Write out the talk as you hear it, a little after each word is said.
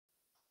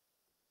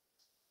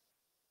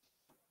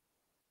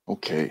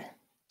Okay,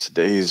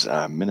 today's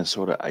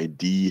Minnesota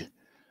ID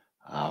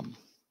um,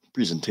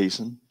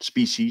 presentation,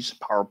 species,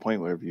 PowerPoint,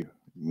 whatever you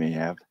may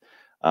have,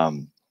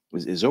 um,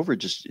 is over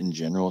just in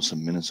general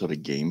some Minnesota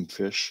game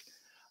fish.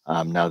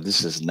 Now,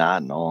 this is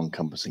not an all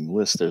encompassing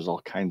list. There's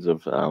all kinds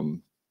of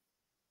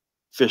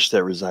fish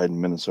that reside in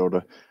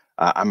Minnesota.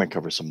 I'm going to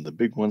cover some of the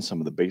big ones, some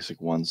of the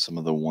basic ones, some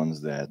of the ones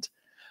that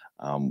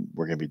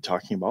we're going to be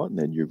talking about, and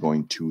then you're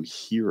going to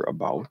hear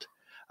about.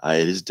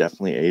 It is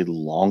definitely a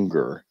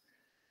longer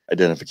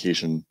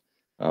identification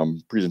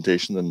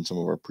presentation than some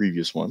of our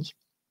previous ones.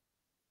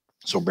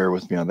 So bear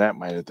with me on that.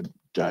 Might have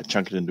to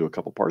chunk it into a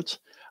couple parts.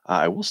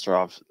 I will start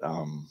off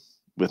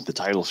with the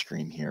title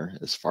screen here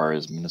as far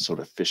as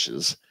Minnesota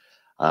fishes.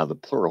 The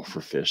plural for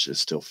fish is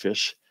still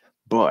fish,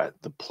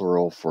 but the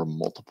plural for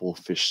multiple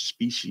fish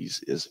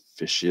species is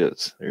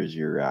fishes. There's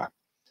your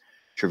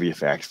trivia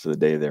fact for the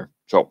day there.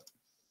 So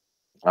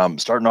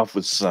starting off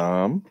with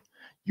some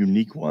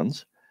unique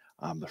ones.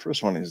 The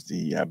first one is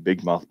the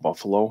big mouth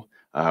buffalo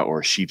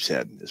or sheep's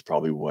head is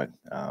probably what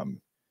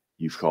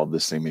you've called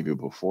this thing maybe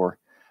before.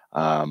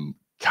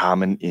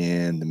 Common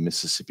in the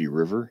Mississippi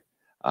River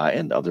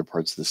and other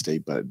parts of the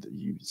state, but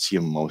you see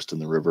them most in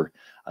the river.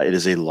 It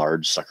is a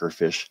large sucker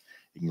fish.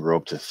 It can grow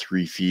up to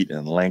 3 feet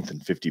in length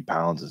and 50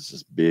 pounds. It's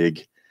this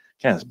big,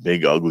 kind of this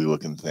big, ugly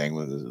looking thing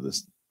with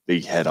this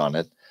big head on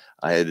it.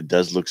 It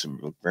does look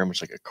very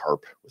much like a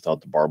carp without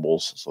the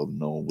barbels, so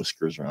no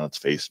whiskers around its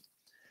face.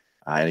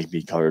 And it can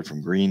be colored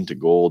from green to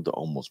gold to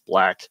almost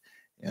black.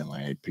 And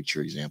my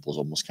picture example is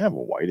almost kind of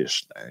a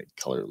whitish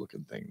color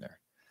looking thing there.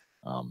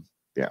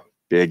 Yeah,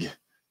 big,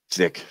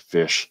 thick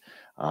fish.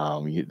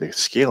 The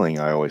scaling,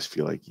 I always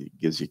feel like it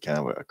gives you kind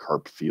of a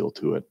carp feel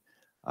to it.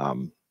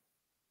 Um,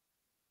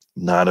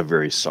 Not a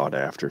very sought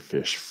after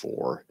fish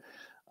for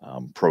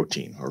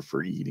protein or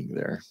for eating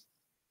there.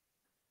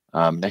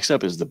 Next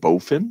up is the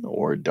bowfin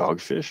or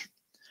dogfish.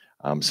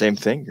 Same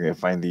thing. You're gonna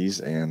find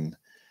these in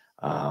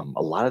a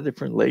lot of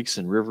different lakes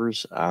and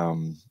rivers.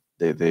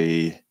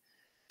 They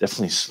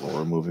definitely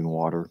slower moving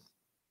water.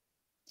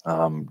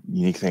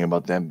 Unique thing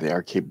about them, they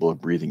are capable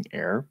of breathing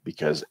air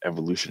because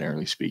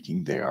evolutionarily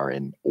speaking, they are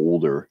an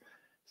older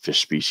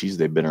fish species.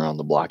 They've been around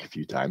the block a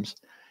few times.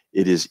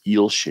 It is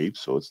eel shaped,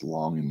 so it's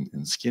long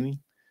and skinny.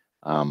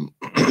 Um,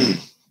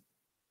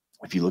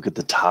 if you look at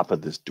the top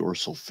of this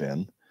dorsal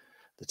fin,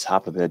 the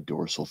top of that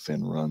dorsal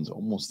fin runs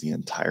almost the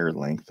entire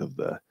length of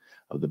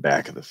the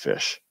back of the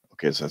fish.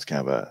 Okay, so that's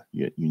kind of a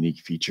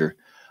unique feature.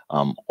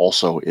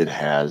 Also, it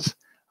has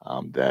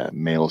the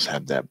males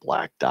have that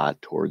black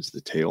dot towards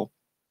the tail.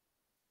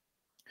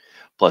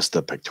 Plus,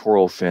 the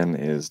pectoral fin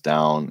is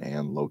down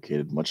and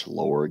located much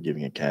lower,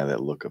 giving it kind of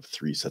that look of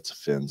three sets of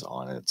fins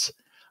on its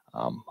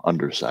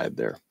underside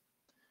there.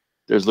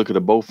 There's a look at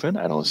a bowfin.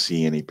 I don't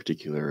see any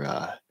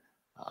particular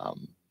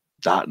um,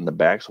 dot in the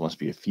back, so it must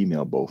be a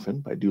female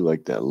bowfin. But I do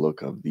like that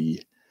look of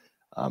the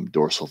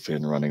dorsal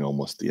fin running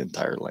almost the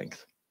entire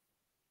length.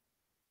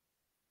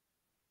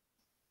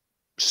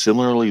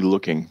 Similarly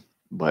looking,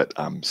 but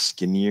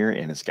skinnier,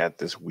 and it's got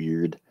this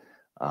weird,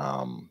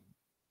 um,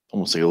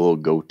 almost like a little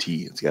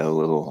goatee. It's got a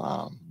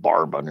little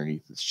barb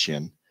underneath its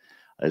chin.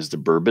 As the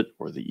burbot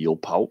or the eel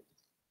pout.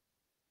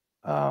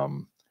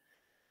 Um,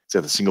 it's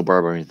got the single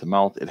barb underneath the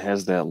mouth. It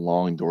has that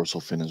long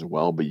dorsal fin as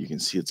well, but you can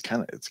see it's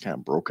kind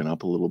of broken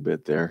up a little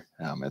bit there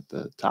at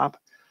the top.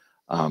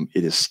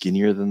 It is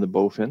skinnier than the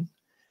bowfin.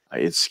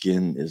 Its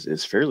skin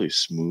is fairly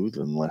smooth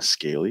and less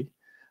scaly.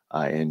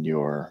 And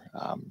your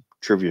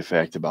trivia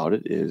fact about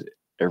it is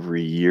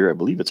every year, I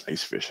believe it's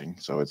ice fishing,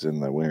 so it's in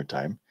the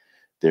wintertime,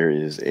 there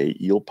is a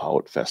eel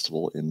pout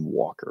festival in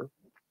Walker,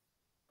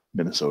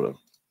 Minnesota.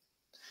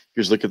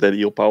 Here's a look at that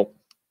eel pout.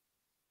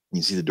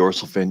 You see the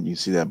dorsal fin, you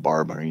see that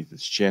barb underneath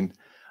its chin.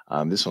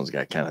 This one's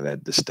got kind of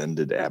that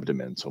distended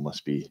abdomen, so it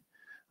must be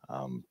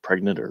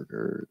pregnant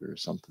or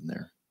something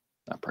there.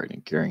 Not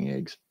pregnant, carrying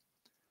eggs.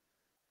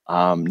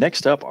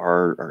 Next up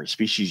are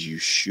species you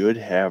should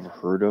have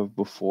heard of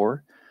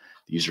before.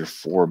 These are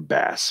four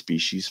bass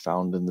species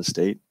found in the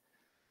state.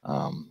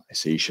 I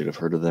say you should have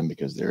heard of them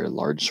because they're a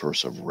large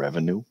source of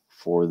revenue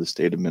for the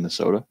state of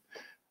Minnesota.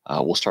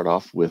 We'll start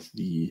off with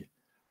the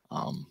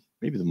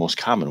maybe the most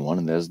common one,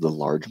 and that is the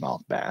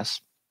largemouth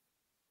bass.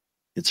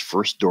 Its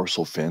first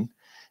dorsal fin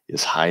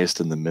is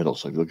highest in the middle.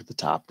 So if you look at the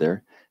top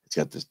there, it's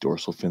got this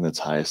dorsal fin that's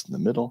highest in the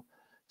middle.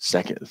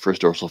 Second, the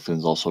first dorsal fin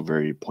is also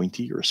very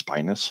pointy or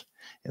spinous,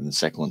 and the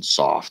second one's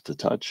soft to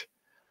touch.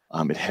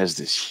 It has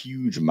this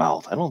huge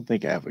mouth. I don't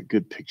think I have a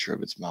good picture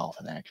of its mouth,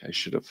 and actually I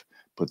should have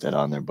put that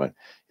on there, but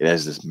it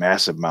has this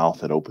massive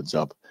mouth that opens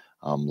up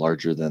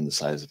larger than the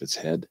size of its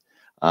head.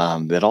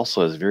 That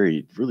also has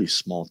really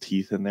small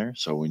teeth in there.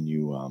 So when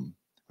you're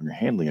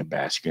handling a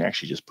bass, you can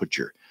actually just put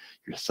your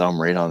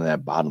thumb right on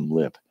that bottom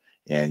lip,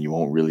 and you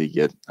won't really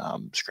get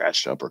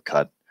scratched up or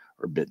cut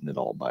or bitten at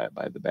all by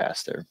the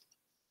bass there.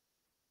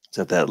 It's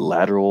got that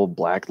lateral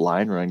black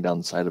line running down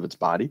the side of its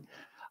body.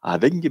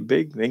 They can get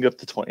big. They can get up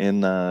to 20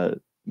 in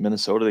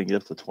Minnesota. They can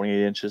get up to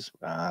 28 inches.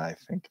 I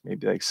think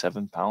maybe like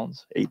 7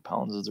 pounds, 8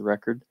 pounds is the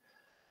record.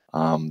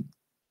 Um,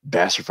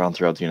 Bass are found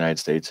throughout the United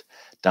States.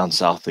 Down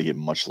south, they get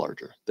much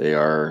larger. They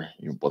are,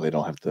 well, they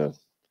don't have to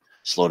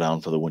slow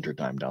down for the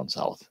wintertime down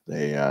south.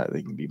 They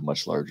can be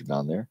much larger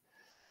down there.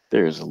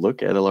 There's a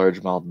look at a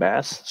largemouth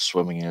bass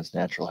swimming in its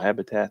natural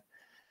habitat.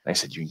 Like I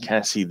said, you can kind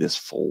of see this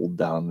fold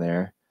down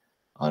there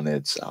on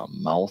its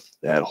mouth.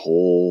 That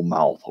whole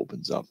mouth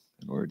opens up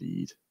in order to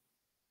eat.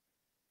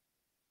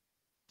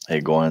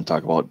 Hey, go on and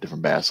talk about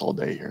different bass all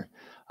day here.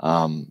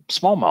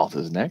 Smallmouth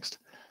is next.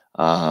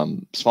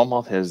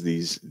 Smallmouth has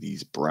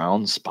these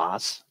brown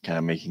spots, kind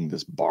of making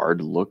this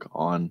barred look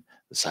on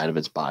the side of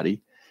its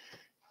body.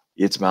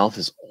 Its mouth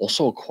is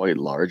also quite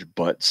large,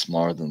 but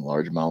smaller than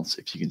largemouths.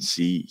 If you can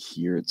see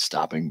here, it's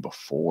stopping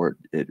before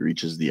it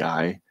reaches the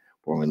eye.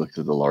 When we looked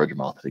at the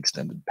largemouth, it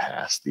extended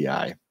past the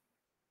eye.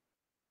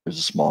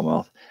 There's a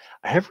smallmouth.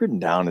 I have written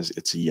down as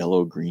it's a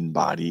yellow-green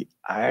body.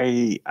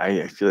 I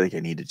feel like I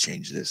need to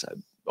change this.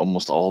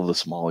 Almost all of the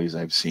smallies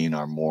I've seen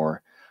are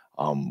more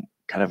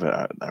kind of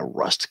a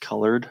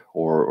rust-colored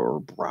or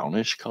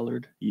brownish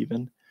colored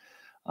even.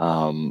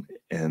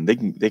 And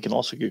they can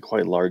also get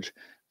quite large.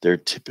 They're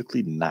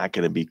typically not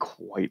going to be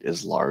quite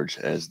as large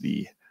as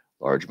the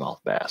largemouth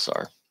bass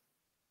are.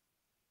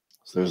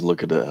 So there's a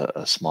look at a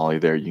smallie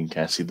there. You can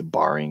kind of see the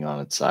barring on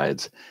its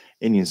sides,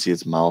 and you can see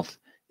its mouth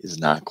is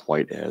not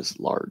quite as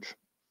large.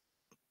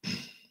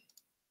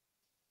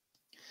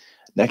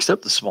 Next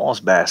up, the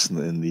smallest bass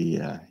in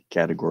the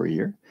category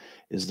here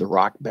is the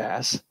rock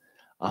bass.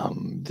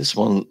 This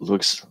one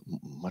looks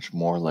much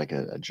more like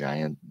a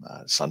giant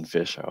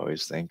sunfish, I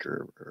always think,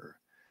 or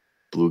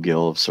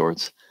bluegill of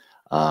sorts,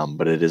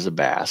 but it is a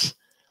bass.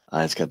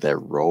 It's got that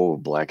row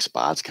of black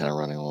spots kind of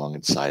running along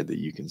its side that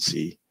you can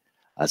see.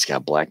 It's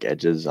got black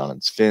edges on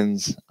its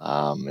fins.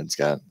 It's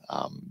got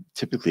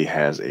typically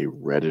has a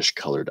reddish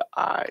colored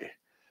eye.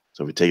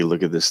 So if we take a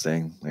look at this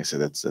thing, like I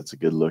said, that's a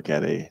good look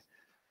at a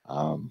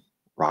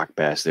rock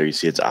bass. There you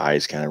see its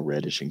eyes kind of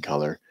reddish in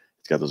color.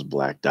 It's got those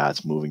black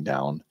dots moving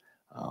down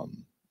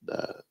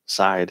the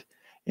side,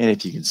 and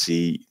if you can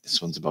see,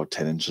 this one's about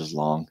 10 inches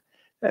long.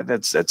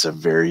 That's a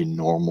very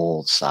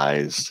normal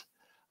sized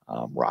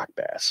rock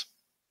bass.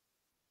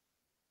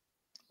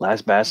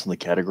 Last bass in the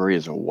category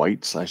is a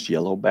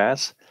white/yellow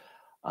bass.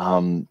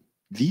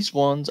 These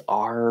ones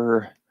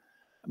are,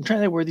 I'm trying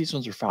to think where these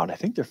ones are found. I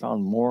think they're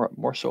found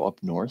more so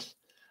up north.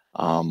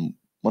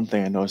 One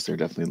thing I noticed, they're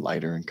definitely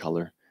lighter in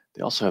color.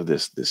 They also have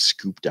this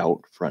scooped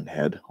out front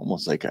head,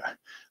 almost like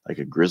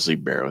a grizzly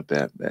bear with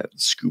that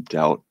scooped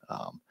out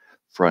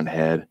front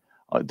head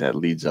that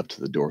leads up to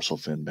the dorsal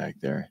fin back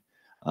there.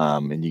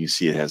 And you can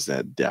see it has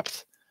that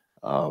depth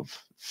of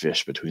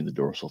fish between the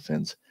dorsal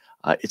fins.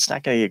 It's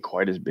not going to get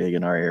quite as big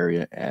in our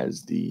area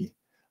as the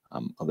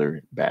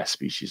other bass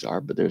species are,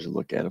 but there's a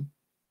look at them.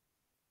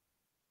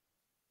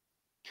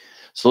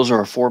 So those are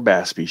our 4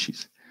 bass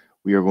species.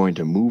 We are going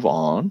to move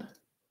on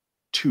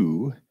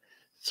to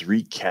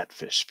 3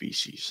 catfish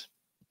species.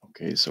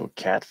 Okay, so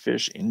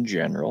catfish in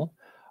general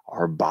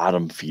are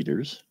bottom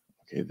feeders.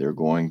 Okay, they're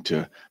going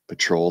to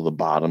patrol the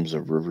bottoms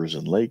of rivers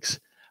and lakes,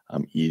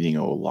 eating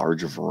a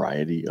large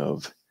variety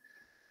of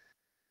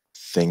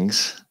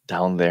things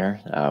down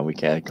there. We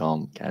can't call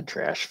them kind of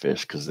trash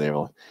fish because they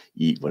will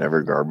eat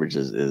whatever garbage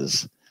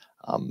is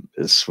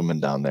swimming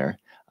down there.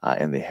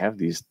 And they have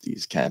these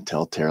kind of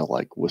telltale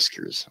like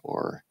whiskers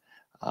or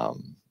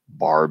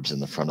barbs in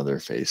the front of their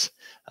face.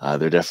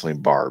 They're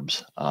definitely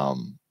barbs,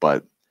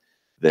 but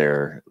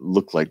they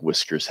look like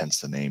whiskers, hence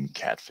the name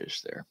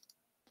catfish there.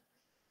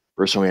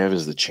 First one we have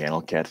is the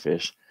channel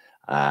catfish.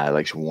 It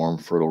likes warm,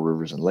 fertile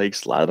rivers and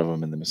lakes, a lot of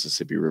them in the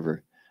Mississippi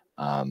River.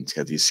 It's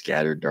got these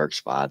scattered dark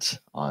spots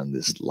on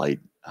this light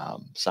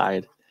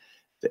side.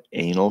 The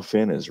anal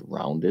fin is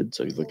rounded.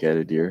 So if you look at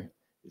it here,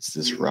 it's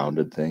this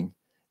rounded thing.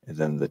 And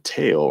then the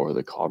tail or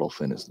the caudal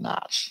fin is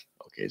notched.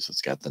 Okay, so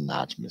it's got the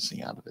notch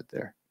missing out of it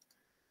there.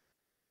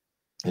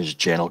 There's a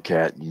channel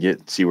cat. You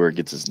can see where it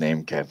gets its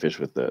name, catfish,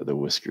 with the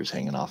whiskers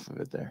hanging off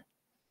of it there.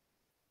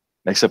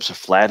 Next up's a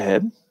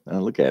flathead.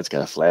 Look at it, it's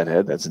got a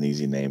flathead. That's an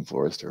easy name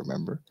for us to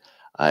remember.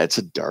 It's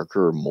a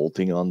darker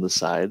molting on the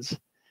sides.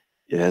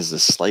 It has a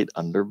slight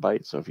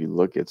underbite. So if you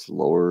look, its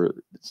lower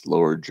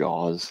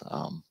jaws,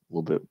 a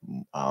little bit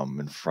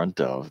in front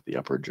of the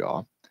upper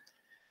jaw.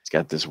 It's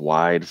got this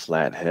wide,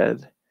 flat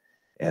head,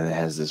 and it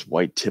has this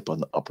white tip on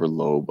the upper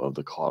lobe of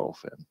the caudal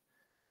fin.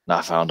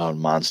 Not found on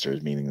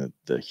monsters, meaning that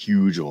the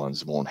huge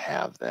ones won't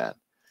have that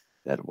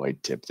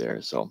white tip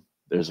there. So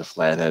there's a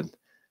flathead.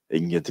 They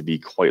can get to be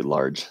quite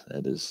large.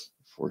 That is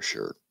for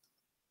sure.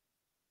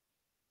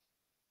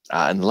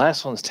 And the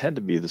last ones tend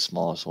to be the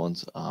smallest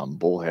ones,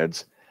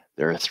 bullheads.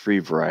 There are 3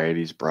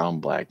 varieties: brown,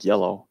 black,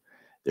 yellow.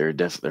 They're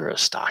a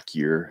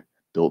stockier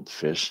built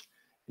fish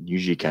and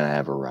usually kind of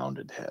have a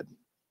rounded head.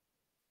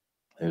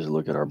 There's a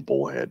look at our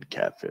bullhead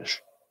catfish.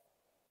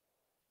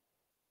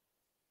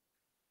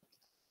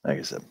 Like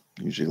I said,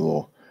 usually a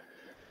little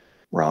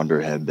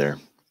rounder head there.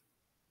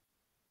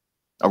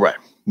 All right,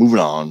 moving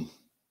on.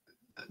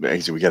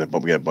 Actually, we got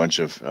a bunch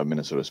of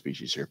Minnesota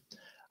species here.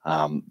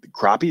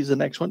 Crappie is the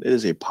next one. It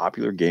is a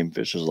popular game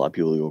fish. There's a lot of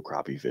people who go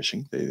crappie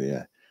fishing.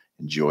 They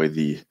enjoy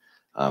the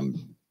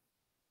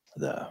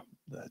the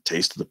the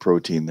taste of the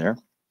protein there.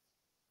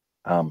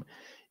 Um,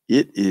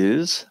 it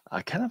is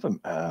kind of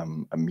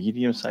a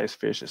medium-sized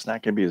fish. It's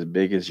not going to be as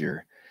big as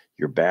your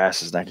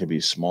bass. It's not going to be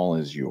as small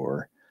as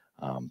your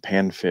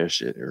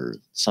panfish or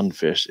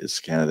sunfish. It's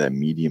kind of that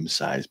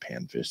medium-sized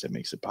panfish that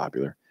makes it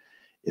popular.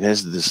 It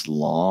has this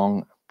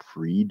long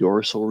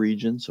pre-dorsal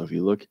region. So if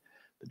you look,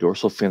 the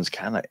dorsal fin's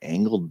kind of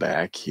angled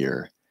back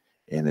here,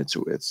 and it's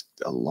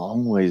a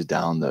long ways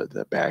down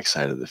the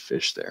backside of the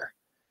fish there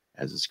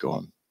as it's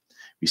going.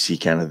 We see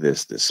kind of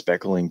this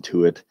speckling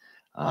to it.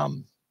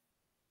 Um,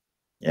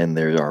 and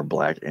there are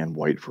black and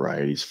white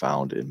varieties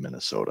found in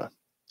Minnesota.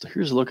 So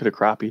here's a look at a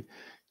crappie.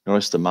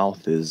 Notice the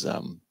mouth is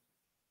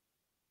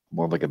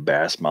more of like a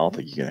bass mouth,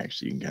 like you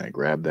can kind of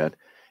grab that.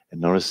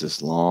 And notice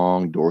this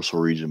long dorsal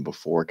region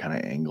before it kind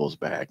of angles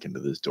back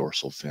into this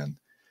dorsal fin,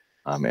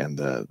 and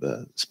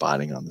the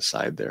spotting on the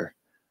side there.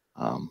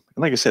 And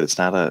like I said, it's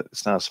not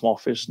a small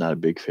fish, it's not a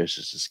big fish.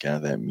 It's just kind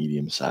of that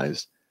medium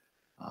sized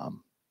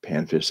um,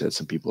 panfish that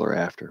some people are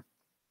after.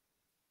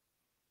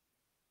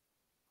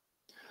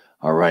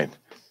 All right.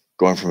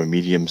 Going from a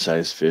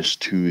medium-sized fish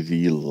to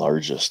the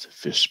largest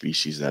fish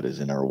species that is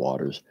in our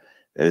waters.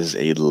 That is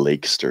a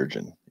lake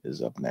sturgeon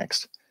is up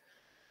next.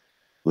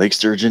 Lake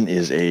sturgeon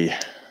is a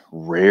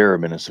rare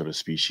Minnesota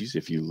species.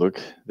 If you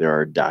look, there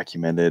are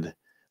documented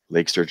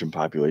lake sturgeon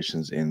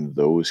populations in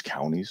those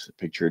counties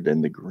pictured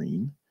in the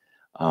green.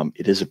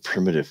 It is a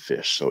primitive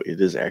fish, so it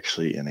is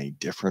actually in a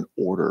different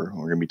order.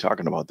 We're going to be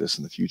talking about this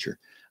in the future.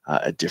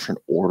 A different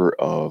order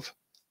of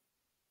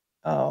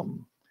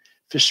um,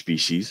 fish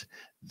species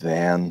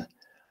than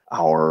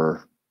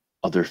our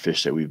other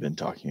fish that we've been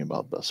talking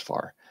about thus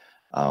far.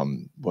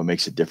 What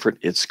makes it different?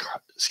 Its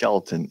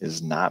skeleton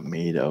is not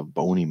made of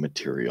bony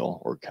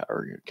material or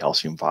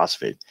calcium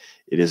phosphate.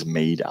 It is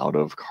made out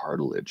of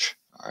cartilage.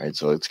 All right,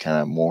 so it's kind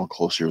of more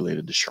closely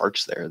related to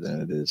sharks there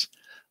than it is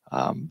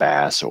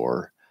bass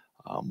or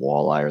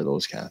walleye or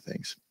those kind of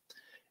things.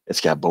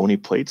 It's got bony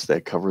plates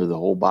that cover the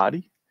whole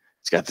body.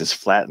 It's got this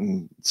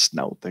flattened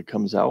snout that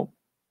comes out.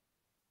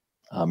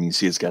 You can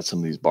see it's got some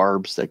of these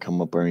barbs that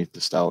come up underneath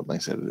the snout. Like I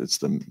said, it's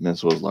the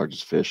Minnesota's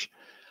largest fish.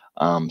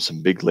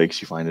 Some big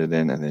lakes you find it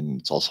in, and then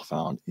it's also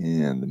found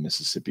in the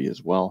Mississippi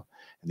as well.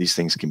 And these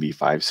things can be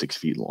 5-6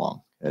 feet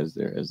long as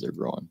they're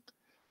growing.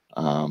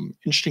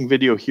 Interesting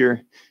video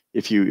here.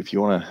 If you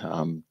want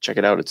to check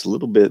it out, it's a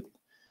little bit.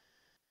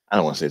 I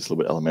don't want to say it's a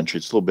little bit elementary.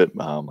 It's a little bit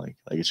like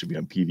it should be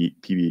on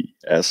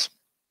PBS,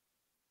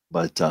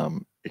 but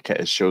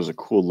it shows a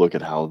cool look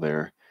at how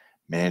they're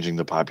managing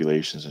the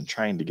populations and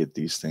trying to get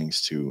these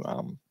things to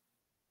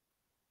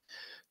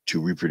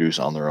reproduce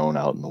on their own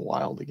out in the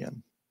wild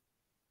again.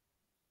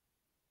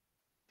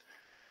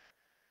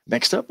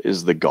 Next up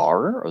is the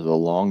gar or the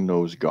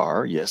long-nosed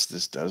gar. Yes,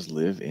 this does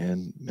live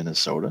in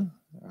Minnesota.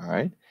 All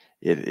right.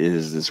 It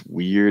is this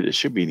weird, it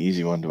should be an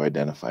easy one to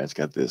identify. It's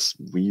got this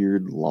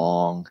weird,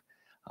 long,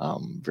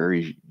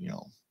 very,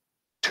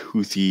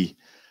 toothy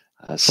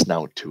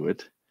snout to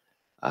it.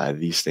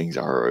 These things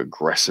are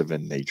aggressive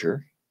in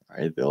nature.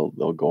 Right? They'll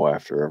go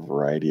after a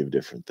variety of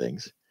different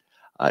things.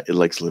 It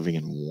likes living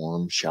in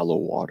warm, shallow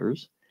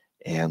waters.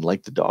 And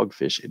like the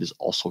dogfish, it is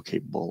also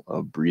capable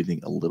of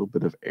breathing a little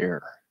bit of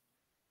air.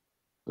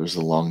 There's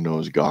the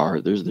long-nosed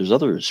gar. There's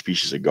other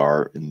species of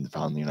gar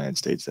found in the United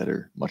States that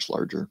are much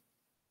larger.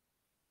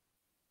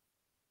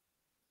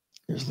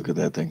 Here's a look at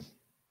that thing.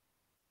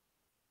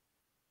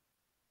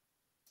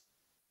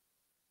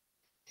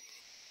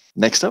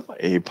 Next up,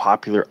 a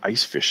popular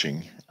ice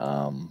fishing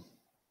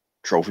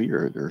trophy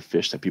or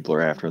fish that people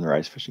are after in their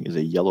ice fishing is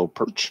a yellow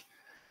perch.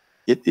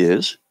 It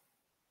is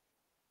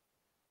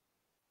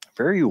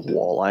very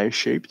walleye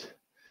shaped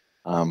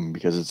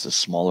because it's a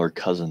smaller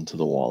cousin to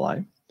the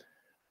walleye.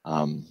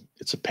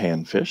 It's a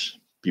panfish.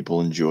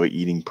 People enjoy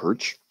eating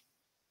perch.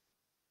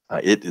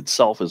 It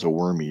itself is a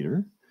worm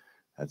eater.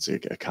 That's a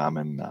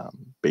common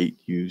bait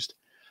used.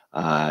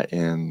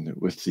 And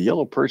with the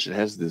yellow perch, it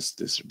has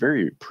this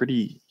very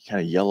pretty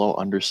kind of yellow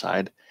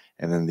underside,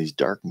 and then these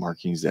dark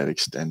markings that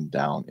extend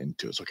down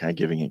into it. So kind of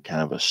giving it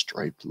kind of a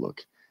striped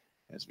look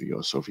as we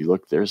go. So if you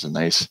look, there's a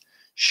nice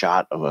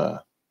shot of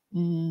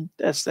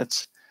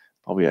that's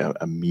probably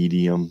a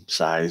medium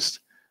sized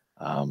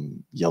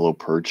yellow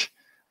perch.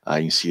 You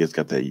can see it's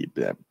got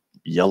that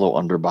yellow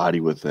underbody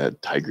with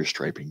that tiger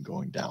striping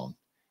going down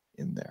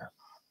in there.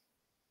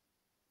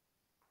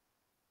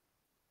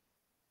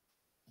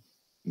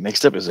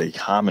 Next up is a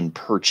common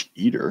perch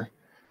eater,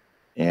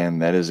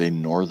 and that is a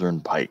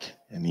northern pike.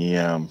 And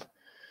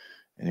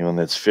anyone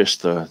that's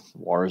fished the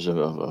waters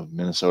of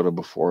Minnesota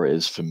before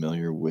is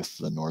familiar with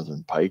the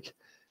northern pike.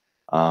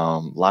 A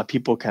lot of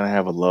people kind of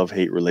have a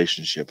love-hate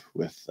relationship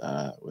with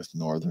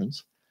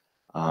northerns.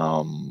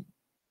 Um,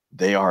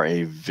 they are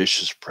a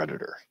vicious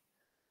predator.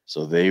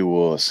 So they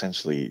will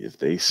essentially, if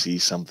they see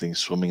something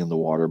swimming in the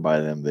water by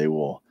them, they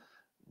will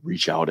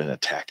reach out and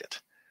attack it.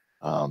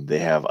 They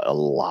have a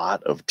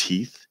lot of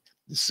teeth.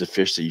 This is a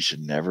fish that you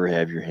should never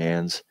have your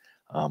hands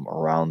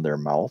around their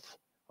mouth.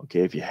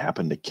 Okay, if you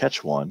happen to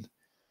catch one,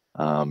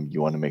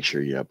 you want to make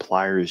sure you have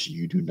pliers.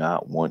 You do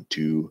not want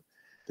to.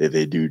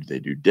 They do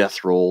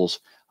death rolls.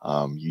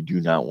 You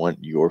do not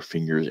want your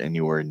fingers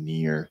anywhere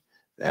near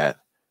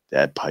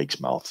that pike's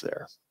mouth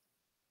there.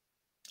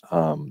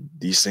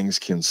 These things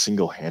can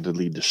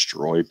single-handedly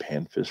destroy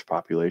panfish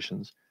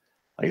populations.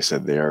 Like I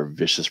said, they are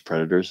vicious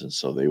predators, and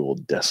so they will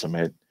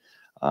decimate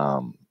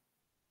um,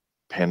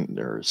 pan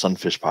or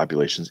sunfish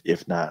populations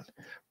if not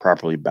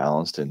properly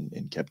balanced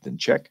and kept in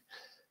check.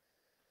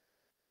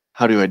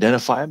 How to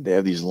identify them? They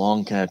have these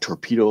long, kind of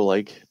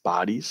torpedo-like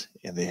bodies,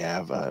 and they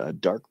have a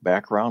dark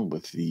background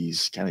with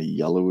these kind of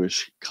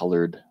yellowish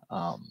colored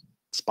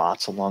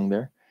spots along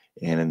there.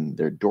 And then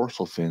their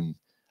dorsal fin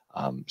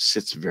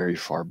sits very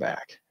far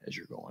back as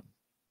you're going.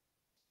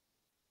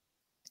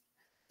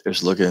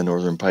 There's a look at the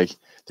northern pike.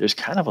 There's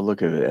kind of a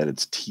look at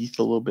its teeth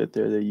a little bit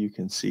there that you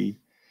can see.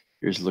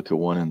 Here's a look at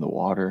one in the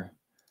water.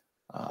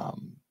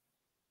 Um,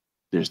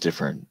 we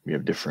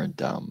have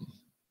different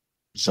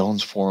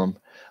zones for them.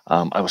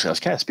 I was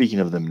kind of speaking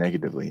of them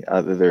negatively.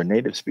 They're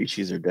native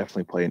species. They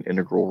definitely play an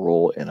integral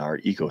role in our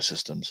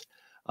ecosystems.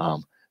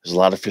 There's a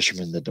lot of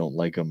fishermen that don't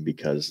like them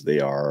because they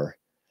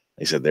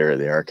said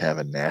they are kind of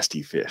a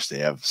nasty fish. They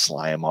have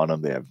slime on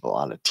them. They have a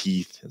lot of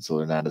teeth, and so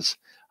they're not as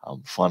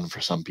fun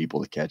for some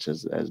people to catch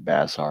as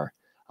bass are.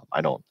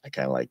 I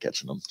kind of like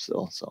catching them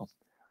still. So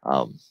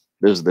um,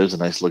 there's a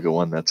nice look at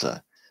one that's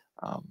a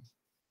um,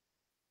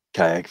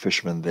 kayak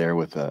fishermen there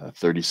with a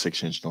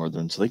 36-inch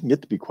northern, so they can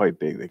get to be quite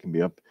big. They can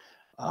be up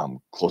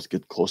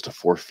get close to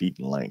 4 feet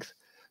in length.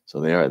 So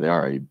they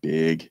are a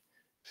big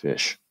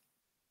fish,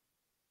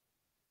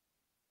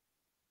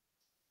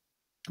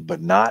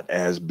 but not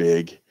as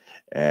big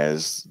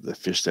as the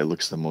fish that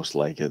looks the most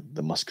like it,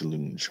 the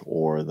muskellunge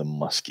or the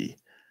muskie.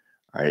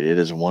 All right, it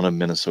is one of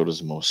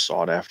Minnesota's most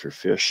sought after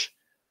fish.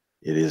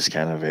 It is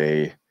kind of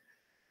a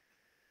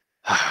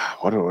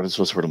what's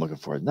the word I'm looking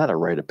for? Not a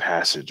rite of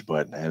passage,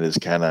 but it is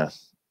kind of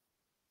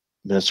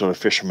Minnesota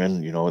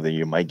fishermen, that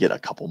you might get a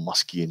couple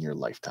muskie in your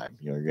lifetime.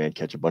 You're going to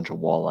catch a bunch of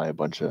walleye, a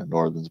bunch of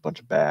northerns, a bunch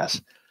of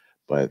bass,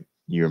 but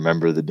you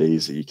remember the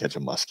days that you catch a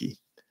muskie.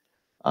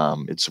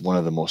 It's one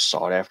of the most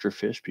sought after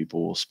fish.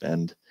 People will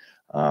spend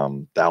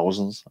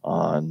thousands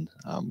on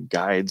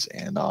guides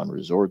and on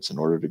resorts in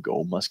order to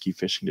go muskie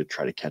fishing to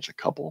try to catch a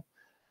couple.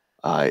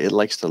 It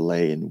likes to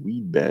lay in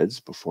weed beds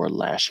before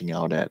lashing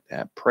out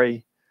at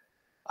prey.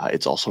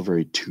 It's also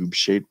very tube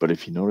shaped, but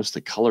if you notice,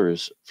 the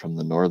colors from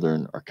the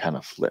northern are kind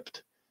of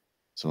flipped.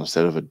 So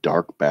instead of a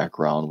dark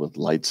background with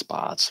light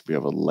spots, we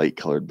have a light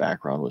colored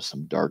background with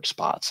some dark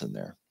spots in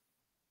there.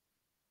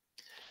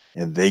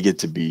 And they get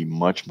to be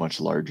much, much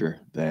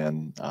larger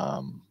than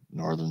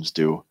northerns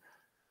do.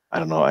 I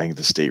don't know. I think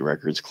the state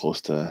record's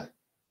close to,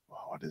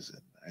 what is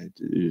it?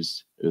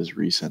 It was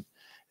recent.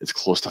 It's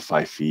close to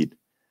 5 feet.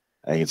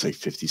 I think it's like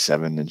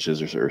 57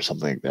 inches or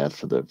something like that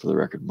for the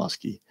record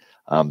muskie.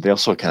 They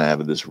also kind of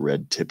have this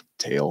red tipped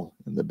tail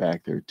in the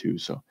back there too,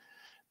 so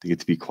they get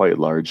to be quite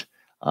large.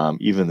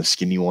 Even the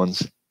skinny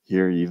ones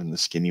here,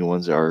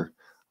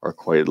 are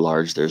quite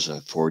large. There's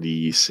a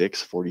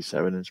 46,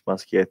 47-inch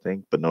muskie, I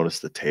think, but notice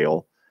the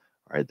tail.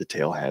 All right, the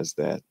tail has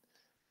that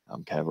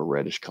kind of a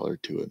reddish color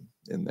to it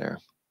in there.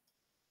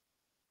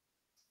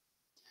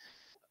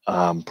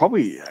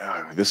 Probably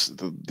this and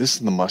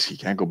the muskie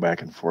can't go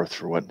back and forth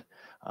for what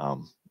are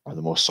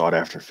the most sought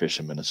after fish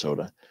in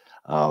Minnesota.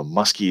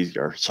 Muskies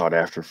are sought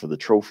after for the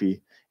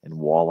trophy, and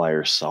walleye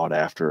are sought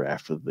after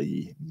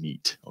the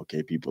meat.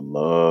 Okay, people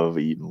love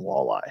eating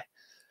walleye.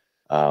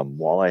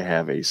 Walleye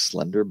have a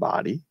slender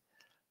body.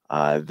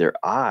 Their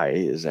eye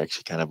is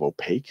actually kind of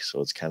opaque,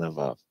 so it's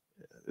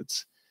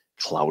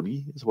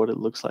cloudy, is what it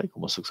looks like.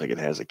 Almost looks like it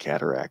has a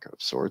cataract of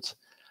sorts.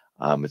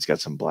 It's got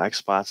some black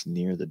spots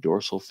near the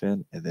dorsal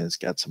fin, and then it's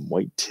got some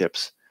white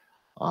tips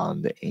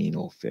on the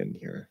anal fin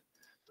here.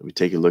 So we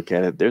take a look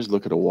at it. There's a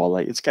look at a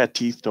walleye. It's got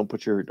teeth. Don't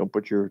put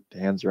your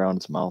hands around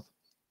its mouth.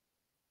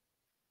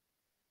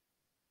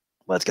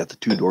 Well, it's got the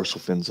two dorsal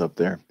fins up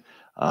there.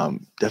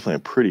 Definitely a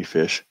pretty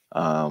fish.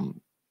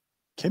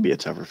 Can be a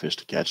tougher fish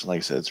to catch. And like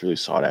I said, it's really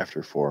sought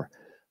after for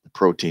the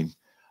protein.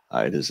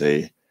 It is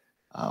a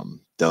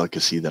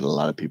delicacy that a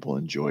lot of people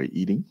enjoy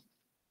eating.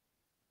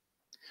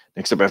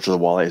 Next up after the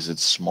walleye is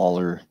its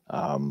smaller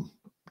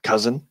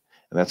cousin,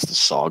 and that's the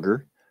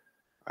sauger.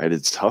 Right,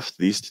 it's tough.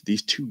 These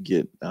two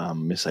get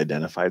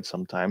misidentified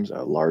sometimes.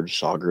 A large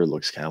sauger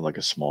looks kind of like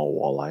a small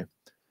walleye.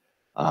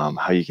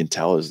 How you can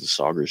tell is the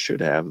sauger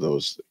should have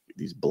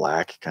these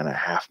black kind of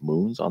half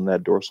moons on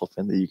that dorsal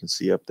fin that you can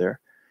see up there,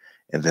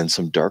 and then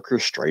some darker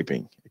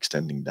striping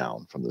extending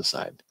down from the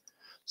side.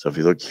 So if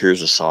you look,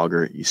 here's a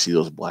sauger, you see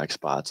those black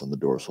spots on the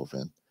dorsal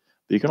fin.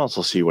 But you can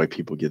also see why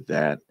people get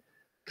that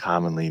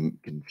commonly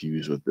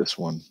confused with this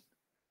one.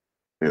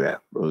 Look at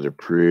that. Those are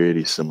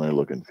pretty similar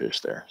looking fish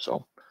there.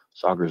 So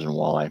saugers and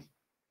walleye.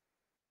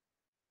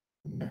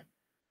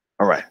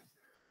 All right.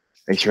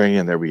 Thanks for hanging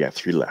in there. We got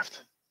 3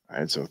 left. All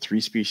right. So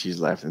 3 species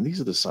left. And these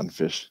are the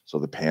sunfish. So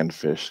the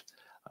panfish.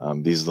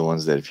 These are the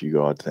ones that if you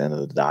go out to the end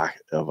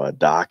of a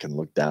dock and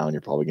look down,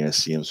 you're probably going to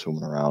see them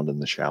swimming around in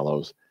the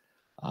shallows.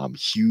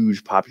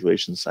 Huge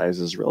population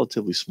sizes,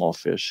 relatively small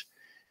fish.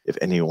 If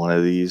any one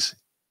of these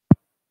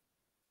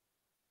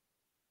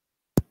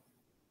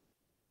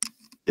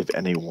if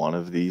any one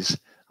of these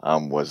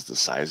was the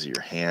size of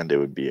your hand, it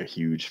would be a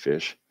huge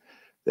fish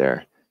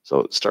there.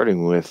 So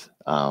starting with,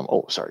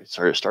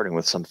 starting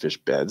with sunfish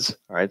beds.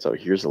 All right, so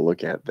here's a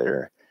look at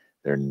their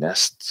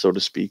nest, so to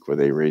speak, where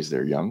they raise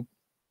their young.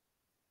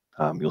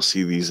 You'll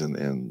see these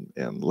in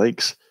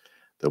lakes.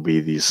 There'll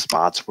be these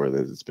spots where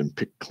it's been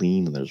picked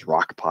clean and there's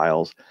rock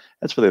piles.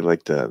 That's where they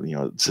like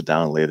to, sit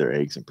down and lay their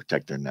eggs and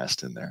protect their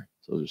nest in there.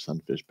 So those are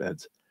sunfish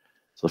beds.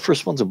 So the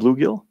first one's a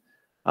bluegill.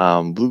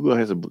 Bluegill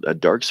has a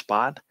dark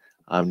spot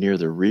near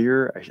the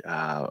rear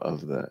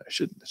of the. I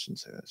shouldn't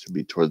say that. It should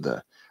be toward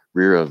the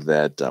rear of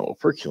that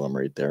operculum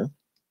right there.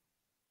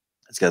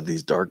 It's got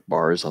these dark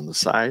bars on the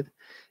side.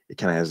 It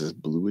kind of has this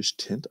bluish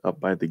tint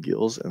up by the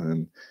gills, and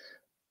then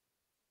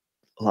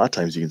a lot of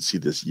times you can see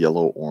this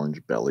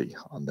yellow-orange belly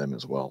on them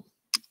as well.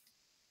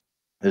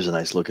 There's a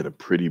nice look at a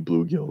pretty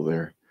bluegill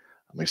there.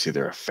 I may say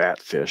they're a fat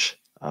fish.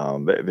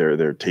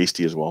 They're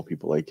tasty as well.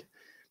 People like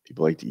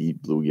to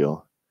eat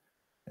bluegill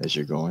as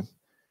you're going.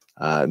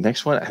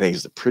 Next one I think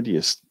is the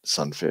prettiest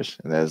sunfish,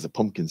 and that is the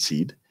pumpkin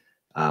seed.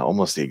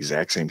 Almost the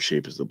exact same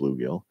shape as the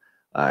bluegill.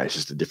 It's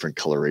just a different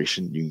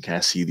coloration. You can kind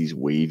of see these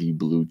wavy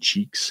blue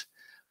cheeks,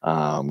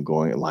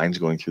 lines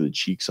going through the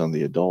cheeks on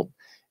the adult.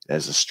 It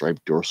has a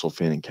striped dorsal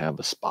fin and kind of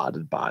a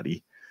spotted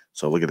body.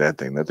 So look at that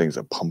thing. That thing's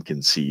a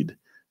pumpkin seed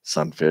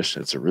sunfish.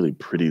 It's a really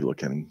pretty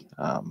looking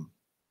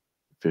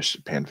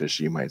panfish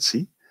you might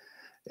see.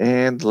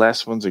 And the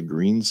last one's a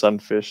green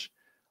sunfish.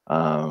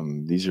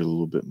 These are a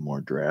little bit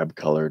more drab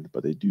colored,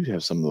 but they do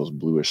have some of those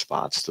bluish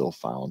spots still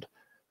found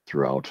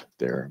throughout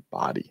their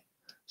body.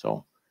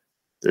 So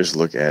there's a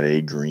look at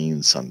a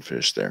green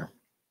sunfish there.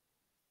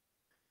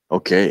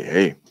 Okay,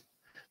 hey,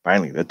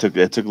 finally, that took a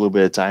little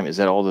bit of time. Is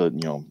that all the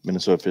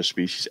Minnesota fish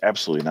species?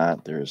 Absolutely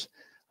not. There's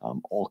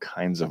all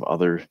kinds of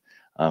other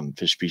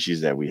fish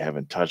species that we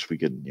haven't touched. We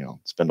could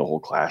spend a whole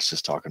class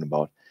just talking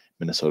about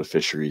Minnesota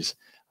fisheries,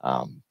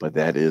 but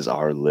that is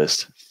our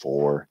list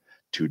for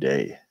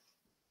today.